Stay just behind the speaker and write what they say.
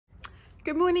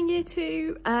Good morning, Year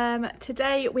 2.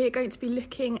 Today we're going to be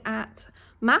looking at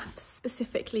maths,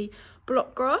 specifically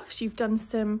block graphs. You've done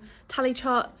some tally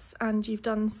charts and you've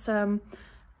done some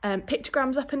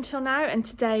pictograms up until now, and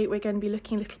today we're going to be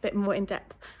looking a little bit more in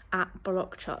depth at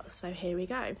block charts. So here we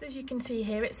go. So as you can see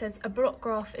here, it says a block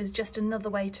graph is just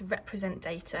another way to represent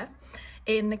data.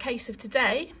 In the case of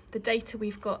today, the data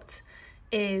we've got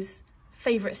is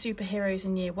favourite superheroes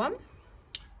in Year 1.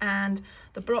 And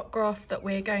the block graph that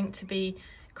we're going to be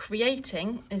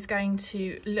creating is going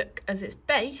to look as its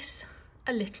base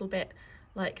a little bit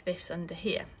like this under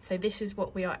here. So this is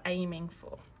what we are aiming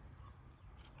for.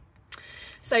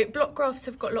 So block graphs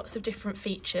have got lots of different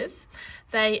features.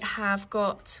 They have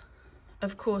got,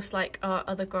 of course, like our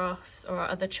other graphs or our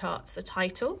other charts, a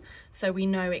title. So we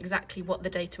know exactly what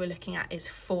the data we're looking at is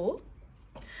for.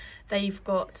 They've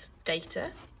got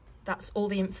data. That's all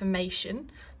the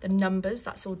information. The numbers,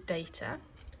 that's all data.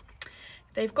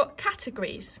 They've got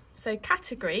categories. So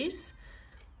categories,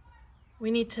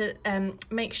 we need to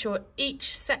make sure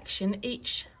each section,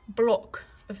 each block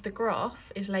of the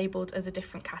graph is labelled as a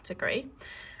different category.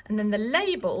 And then the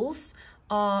labels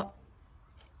are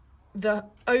the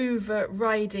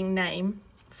overriding name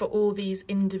for all these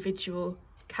individual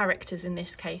characters in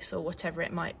this case, or whatever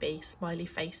it might be, smiley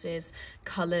faces,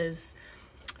 colours,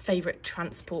 favourite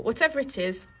transport, whatever it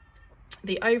is,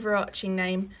 the overarching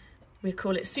name, we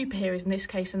call it superheroes in this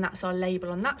case, and that's our label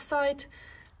on that side,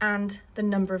 and the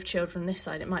number of children on this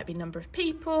side. It might be number of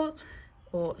people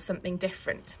or something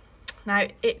different. Now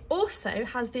it also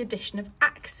has the addition of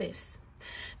axes.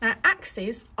 Now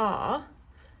axes are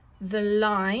the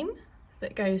line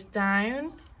that goes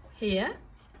down here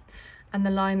and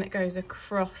the line that goes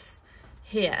across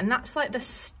here, and that's like the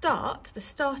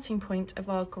starting point of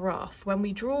our graph. When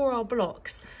we draw our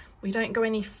blocks, we don't go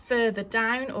any further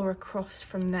down or across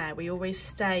from there. We always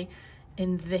stay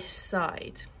in this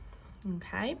side.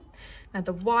 Okay, now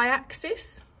the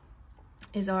y-axis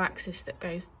is our axis that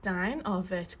goes down, our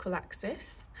vertical axis.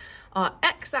 Our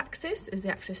x-axis is the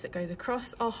axis that goes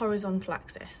across, our horizontal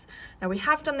axis. Now we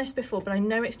have done this before, but I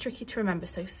know it's tricky to remember,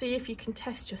 so see if you can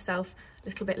test yourself a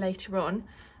little bit later on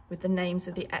with the names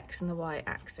of the x and the y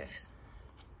axis.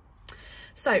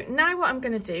 So now what I'm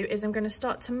going to do is I'm going to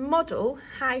start to model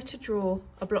how to draw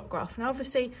a block graph. Now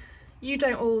obviously you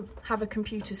don't all have a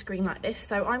computer screen like this,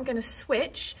 so I'm going to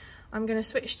switch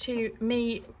to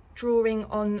me drawing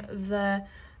on the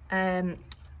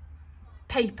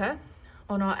paper,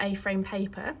 on our A-frame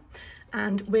paper,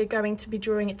 and we're going to be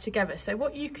drawing it together. So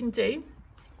what you can do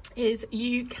is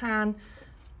you can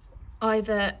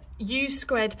either use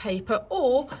squared paper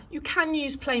or you can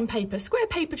use plain paper.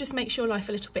 Squared paper just makes your life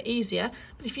a little bit easier,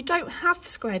 but if you don't have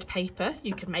squared paper,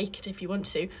 you can make it if you want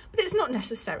to, but it's not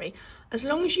necessary. As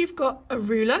long as you've got a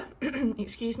ruler,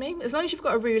 excuse me, as long as you've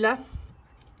got a ruler,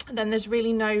 then there's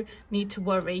really no need to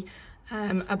worry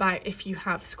about if you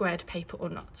have squared paper or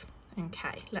not.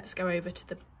 Okay, let's go over to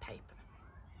the paper.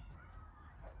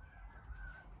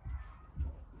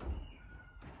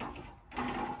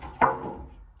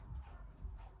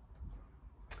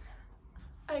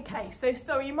 Okay, so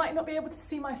sorry, you might not be able to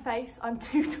see my face. I'm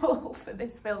too tall for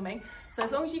this filming. So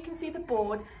as long as you can see the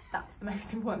board, that's the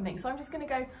most important thing. So I'm just going to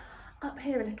go up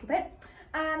here a little bit.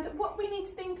 And what we need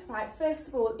to think about, first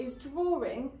of all, is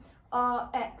drawing our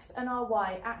x and our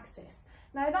y axis.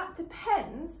 Now that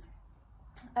depends,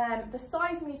 the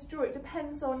size we need to draw, it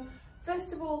depends on,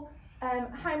 first of all,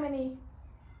 how many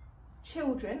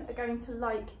children are going to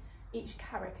like each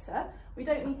character. We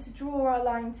don't need to draw our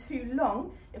line too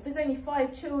long. If there's only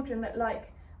 5 children that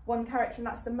like one character and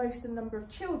that's the most number of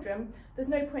children, there's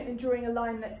no point in drawing a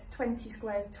line that's 20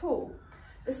 squares tall.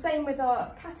 The same with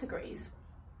our categories.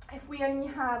 If we only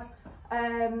have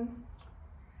 4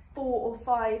 or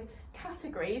 5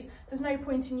 categories, there's no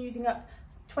point in using up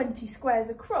 20 squares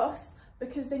across,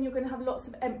 because then you're going to have lots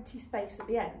of empty space at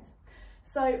the end.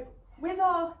 So with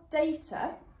our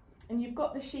data, and you've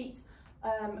got the sheet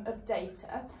of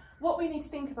data, what we need to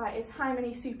think about is how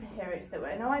many superheroes there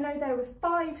were. Now I know there were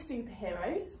 5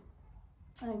 superheroes,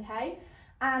 okay,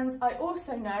 and I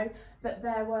also know that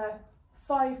there were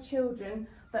 5 children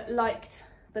that liked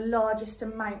the largest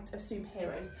amount of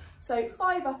superheroes. So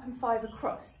 5 up and 5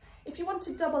 across. If you want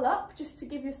to double up, just to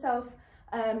give yourself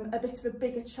a bit of a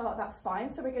bigger chart, that's fine.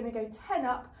 So we're going to go 10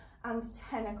 up and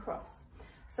 10 across.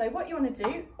 So what you want to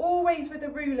do, always with a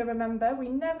ruler, remember, we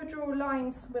never draw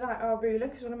lines without our ruler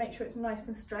because we want to make sure it's nice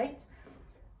and straight.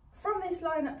 From this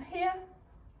line up here,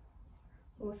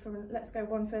 or let's go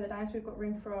one further down so we've got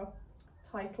room for our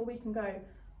title, we can go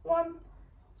 1,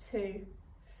 2,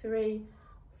 3,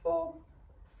 4,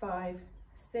 5,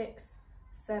 6,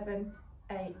 7,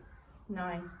 8,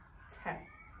 9, 10.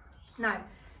 Now,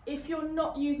 if you're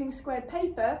not using squared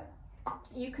paper,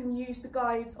 you can use the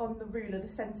guides on the ruler, the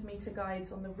centimetre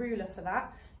guides on the ruler for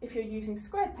that. If you're using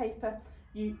squared paper,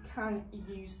 you can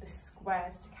use the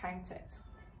squares to count it.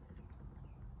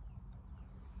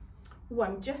 Well,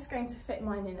 I'm just going to fit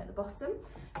mine in at the bottom.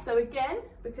 So again,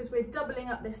 because we're doubling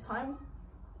up this time,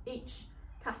 each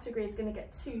category is going to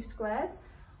get 2 squares.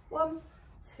 1,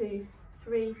 2,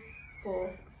 3,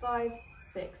 4, 5,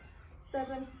 6,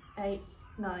 7, 8,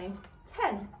 9,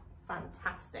 10.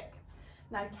 Fantastic.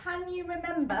 Now, can you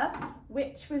remember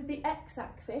which was the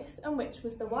x-axis and which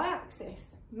was the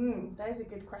y-axis? There's a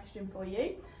good question for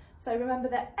you. So remember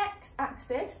the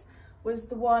x-axis was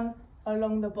the one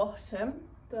along the bottom,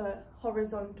 the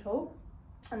horizontal,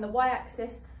 and the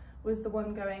y-axis was the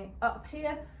one going up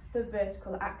here, the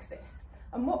vertical axis.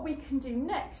 And what we can do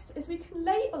next is we can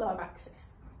label our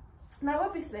axis. Now,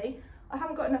 obviously, I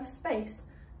haven't got enough space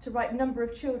to write number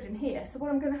of children here. So what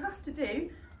I'm going to have to do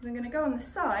is I'm going to go on the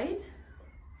side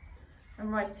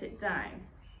and write it down.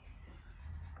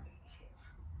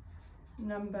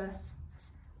 Number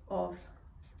of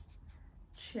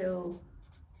children.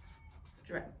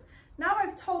 Now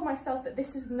I've told myself that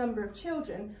this is the number of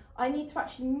children, I need to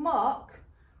actually mark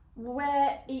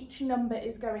where each number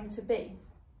is going to be.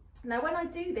 Now when I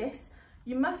do this,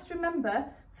 you must remember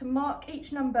to mark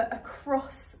each number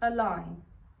across a line,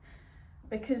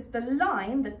 because the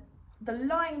line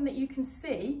that you can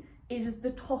see is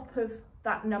the top of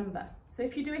that number. So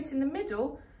if you do it in the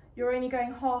middle, you're only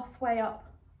going halfway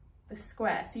up the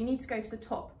square, so you need to go to the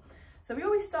top. So we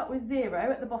always start with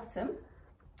 0 at the bottom,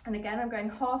 and again I'm going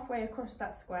halfway across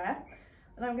that square,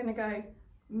 and I'm going to go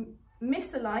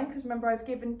miss a line, because remember I've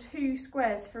given 2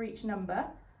 squares for each number.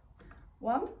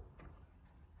 1,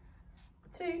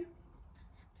 2,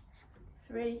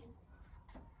 3,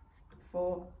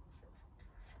 4,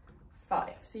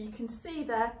 5. So you can see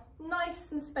there,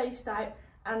 nice and spaced out,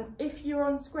 and if you're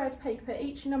on squared paper,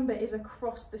 each number is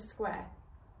across the square.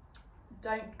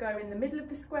 Don't go in the middle of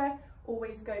the square,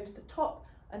 always go to the top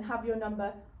and have your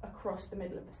number across the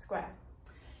middle of the square.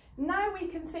 Now we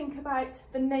can think about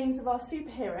the names of our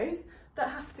superheroes that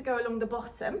have to go along the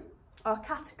bottom, our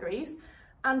categories,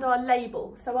 and our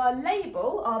label. So our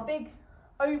label, our big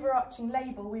overarching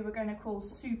label, we were going to call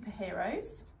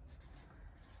superheroes.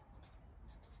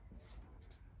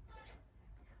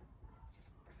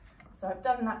 So I've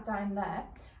done that down there.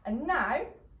 And now,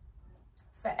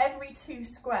 for every 2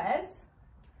 squares,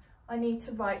 I need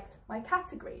to write my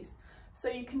categories. So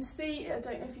you can see, I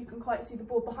don't know if you can quite see the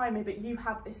board behind me, but you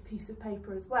have this piece of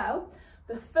paper as well.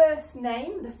 The first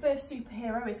name, the first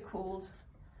superhero is called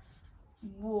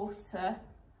Water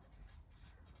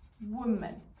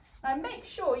Woman. Now make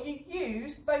sure you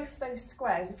use both those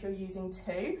squares if you're using 2.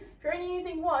 If you're only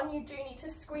using 1, you do need to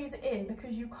squeeze it in,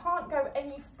 because you can't go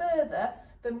any further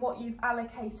than what you've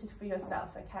allocated for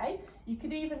yourself, okay? You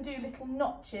could even do little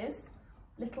notches,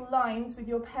 little lines with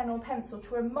your pen or pencil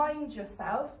to remind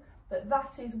yourself that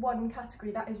that is one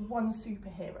category, that is one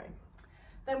superhero.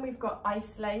 Then we've got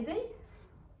Ice Lady.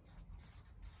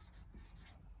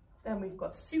 Then we've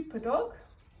got Superdog.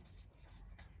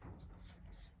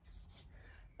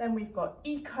 Then we've got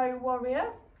Eco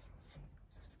Warrior.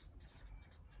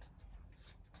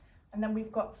 And then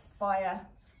we've got Fire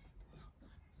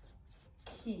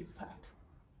Keeper.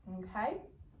 Okay?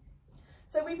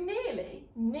 So we've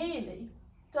nearly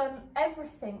done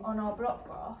everything on our block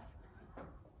graph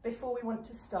before we want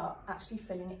to start actually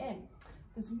filling it in.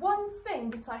 There's one thing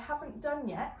that I haven't done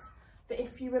yet, that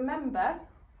if you remember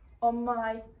on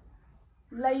my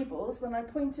labels, when I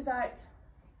pointed out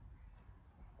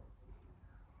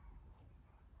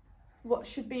what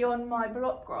should be on my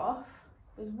block graph,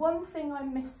 there's one thing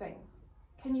I'm missing.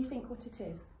 Can you think what it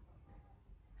is?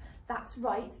 That's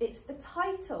right, it's the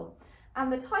title.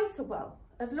 And the title, well,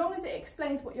 as long as it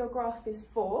explains what your graph is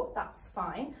for, that's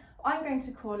fine. I'm going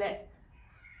to call it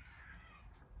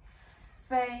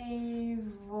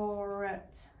Favourite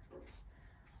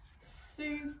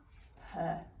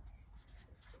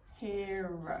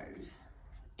Superheroes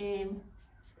in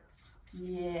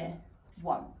Year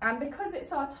 1. And because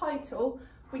it's our title,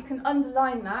 we can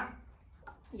underline that,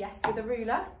 yes, with a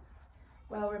ruler,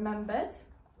 well remembered.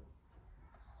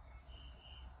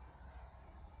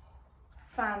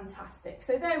 Fantastic.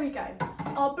 So there we go.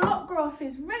 Our block graph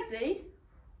is ready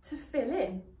to fill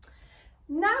in.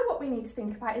 Now what we need to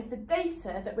think about is the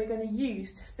data that we're going to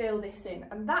use to fill this in,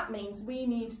 and that means we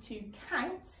need to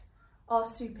count our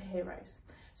superheroes.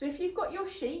 So if you've got your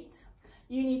sheet,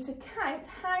 you need to count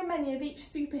how many of each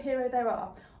superhero there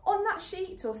are. On that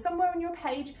sheet or somewhere on your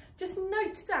page, just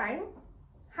note down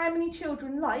how many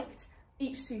children liked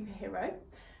each superhero,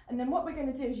 And then what we're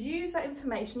going to do is use that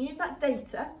information, use that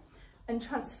data, and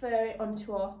transfer it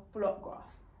onto our block graph.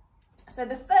 So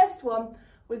the first one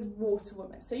was water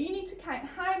woman. So you need to count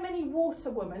how many water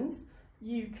womans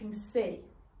you can see.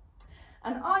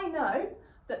 And I know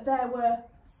that there were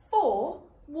 4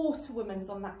 water womans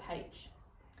on that page.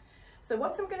 So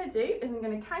what I'm going to do is I'm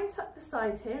going to count up the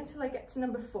side here until I get to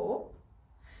number 4.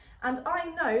 And I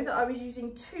know that I was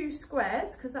using 2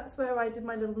 squares because that's where I did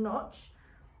my little notch.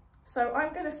 So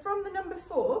I'm going to, from the number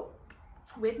 4,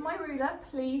 with my ruler,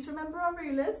 please remember our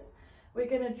rulers, we're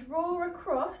going to draw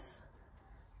across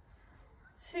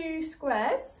 2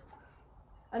 squares,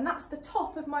 and that's the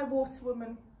top of my water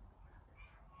woman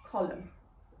column.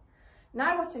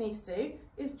 Now what I need to do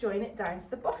is join it down to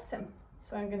the bottom.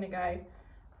 So I'm going to go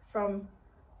from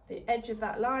the edge of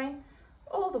that line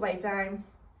all the way down,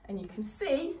 and you can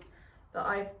see that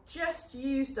I've just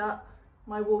used up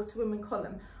my water woman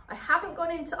column. I haven't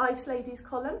gone into Ice Lady's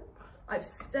column, I've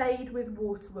stayed with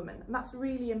water woman, and that's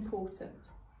really important.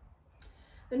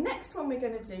 The next one we're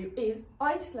going to do is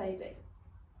Ice Lady.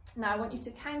 Now I want you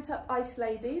to count up Ice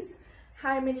Ladies.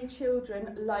 How many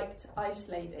children liked Ice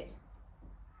Lady?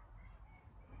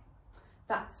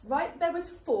 That's right, there was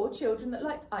 4 children that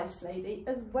liked Ice Lady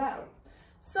as well.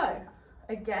 So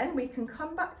again, we can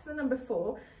come back to the number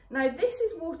 4. Now this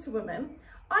is water woman.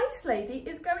 Ice Lady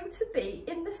is going to be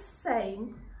in the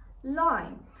same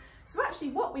line. So actually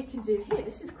what we can do here,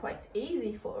 this is quite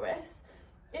easy for us,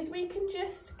 is we can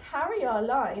just carry our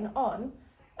line on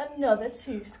another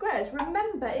 2 squares.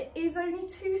 Remember, it is only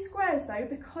 2 squares though,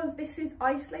 because this is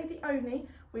Ice Lady only.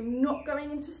 We're not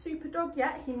going into Superdog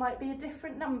yet, he might be a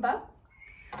different number.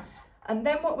 And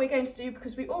then what we're going to do,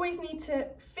 because we always need to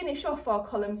finish off our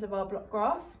columns of our block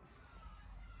graph,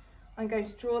 I'm going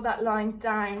to draw that line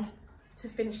down to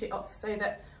finish it off, so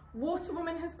that Water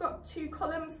Woman has got 2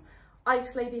 columns,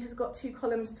 Ice Lady has got 2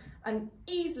 columns, and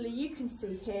easily you can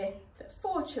see here that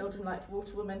 4 children liked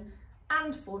Water Woman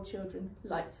and 4 children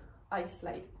liked Ice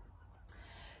Lady.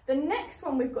 The next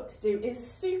one we've got to do is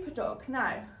Superdog.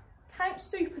 Now, count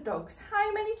Superdogs.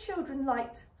 How many children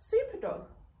liked Superdog?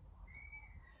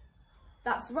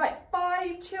 That's right,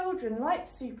 5 children liked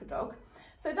Superdog.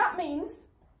 So that means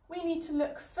we need to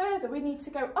look further. We need to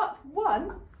go up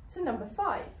 1 to number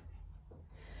 5.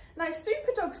 Now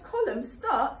Superdog's column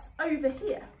starts over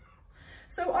here.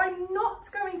 So I'm not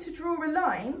going to draw a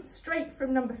line straight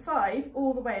from number 5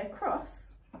 all the way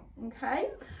across, okay?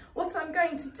 What I'm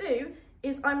going to do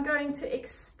is I'm going to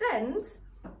extend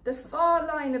the far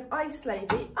line of Ice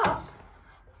Lady up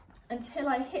until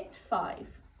I hit 5.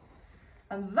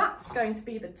 And that's going to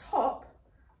be the top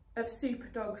of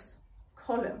Superdog's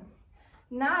column.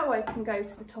 Now I can go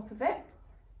to the top of it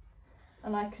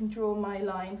and I can draw my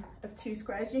line of 2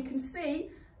 squares. You can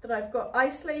see that I've got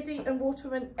Ice Lady and Water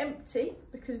Woman empty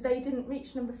because they didn't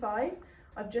reach number 5.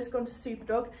 I've just gone to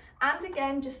Superdog. And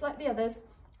again, just like the others,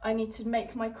 I need to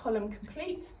make my column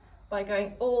complete by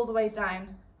going all the way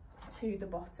down to the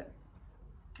bottom.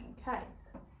 Okay.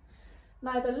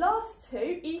 Now the last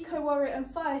 2, Eco Warrior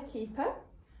and Firekeeper,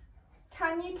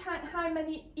 can you count how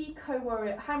many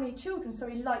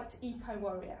children, liked Eco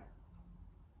Warrior?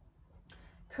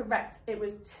 Correct, it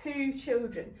was 2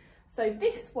 children. So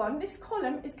this column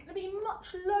is going to be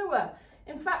much lower.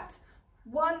 In fact,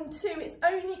 1, 2, it's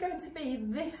only going to be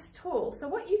this tall. So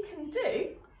what you can do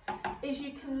is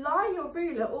you can lie your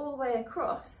ruler all the way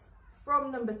across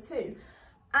from number 2.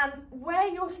 And where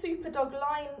your Superdog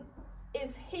line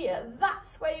is here,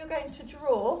 that's where you're going to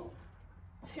draw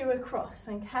 2 across,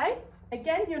 okay?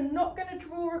 Again, you're not going to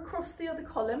draw across the other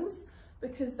columns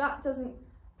because that's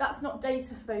not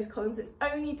data for those columns, it's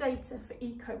only data for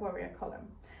Eco Warrior column.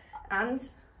 And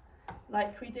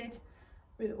like we did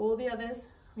with all the others,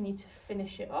 we need to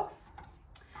finish it off.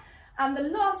 And the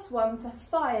last one for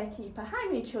Firekeeper, how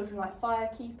many children like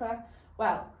Firekeeper?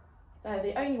 Well, they're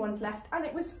the only ones left, and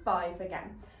it was 5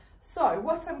 again. So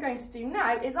what I'm going to do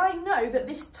now is I know that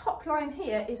this top line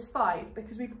here is 5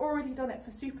 because we've already done it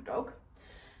for Superdog.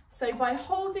 So by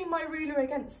holding my ruler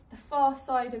against the far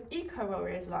side of Eco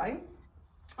Warrior's line,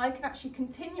 I can actually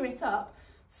continue it up,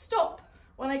 stop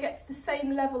when I get to the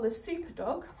same level as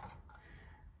Superdog,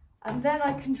 and then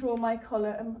I can draw my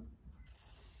column,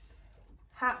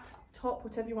 hat, top,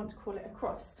 whatever you want to call it,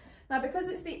 across. Now because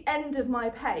it's the end of my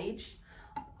page,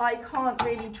 I can't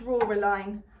really draw a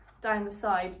line down the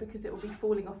side because it will be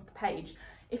falling off the page.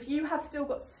 If you have still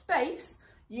got space,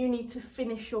 you need to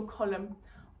finish your column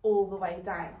all the way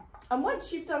down. And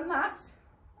once you've done that,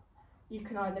 you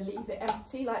can either leave it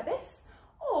empty like this,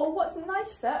 or what's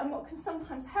nicer and what can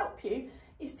sometimes help you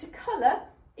is to colour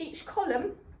each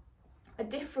column a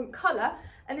different colour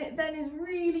and it then is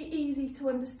really easy to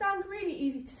understand, really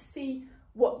easy to see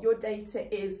what your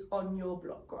data is on your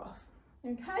block graph,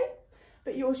 okay?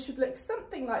 But yours should look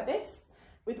something like this,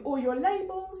 with all your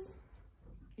labels,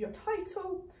 your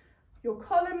title, your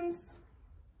columns,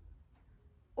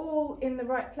 all in the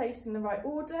right place, in the right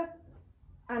order,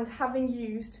 and having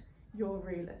used your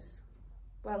rulers.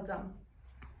 Well done.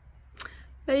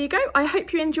 There you go. I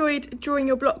hope you enjoyed drawing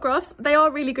your block graphs. They are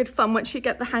really good fun once you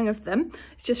get the hang of them.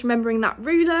 It's just remembering that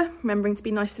ruler, remembering to be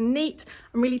nice and neat,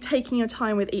 and really taking your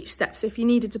time with each step. So if you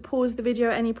needed to pause the video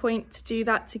at any point to do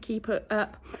that, to keep it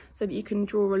up so that you can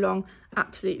draw along,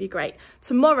 absolutely great.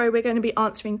 Tomorrow we're going to be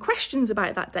answering questions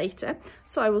about that data.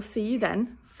 So I will see you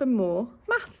then for more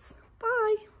maths.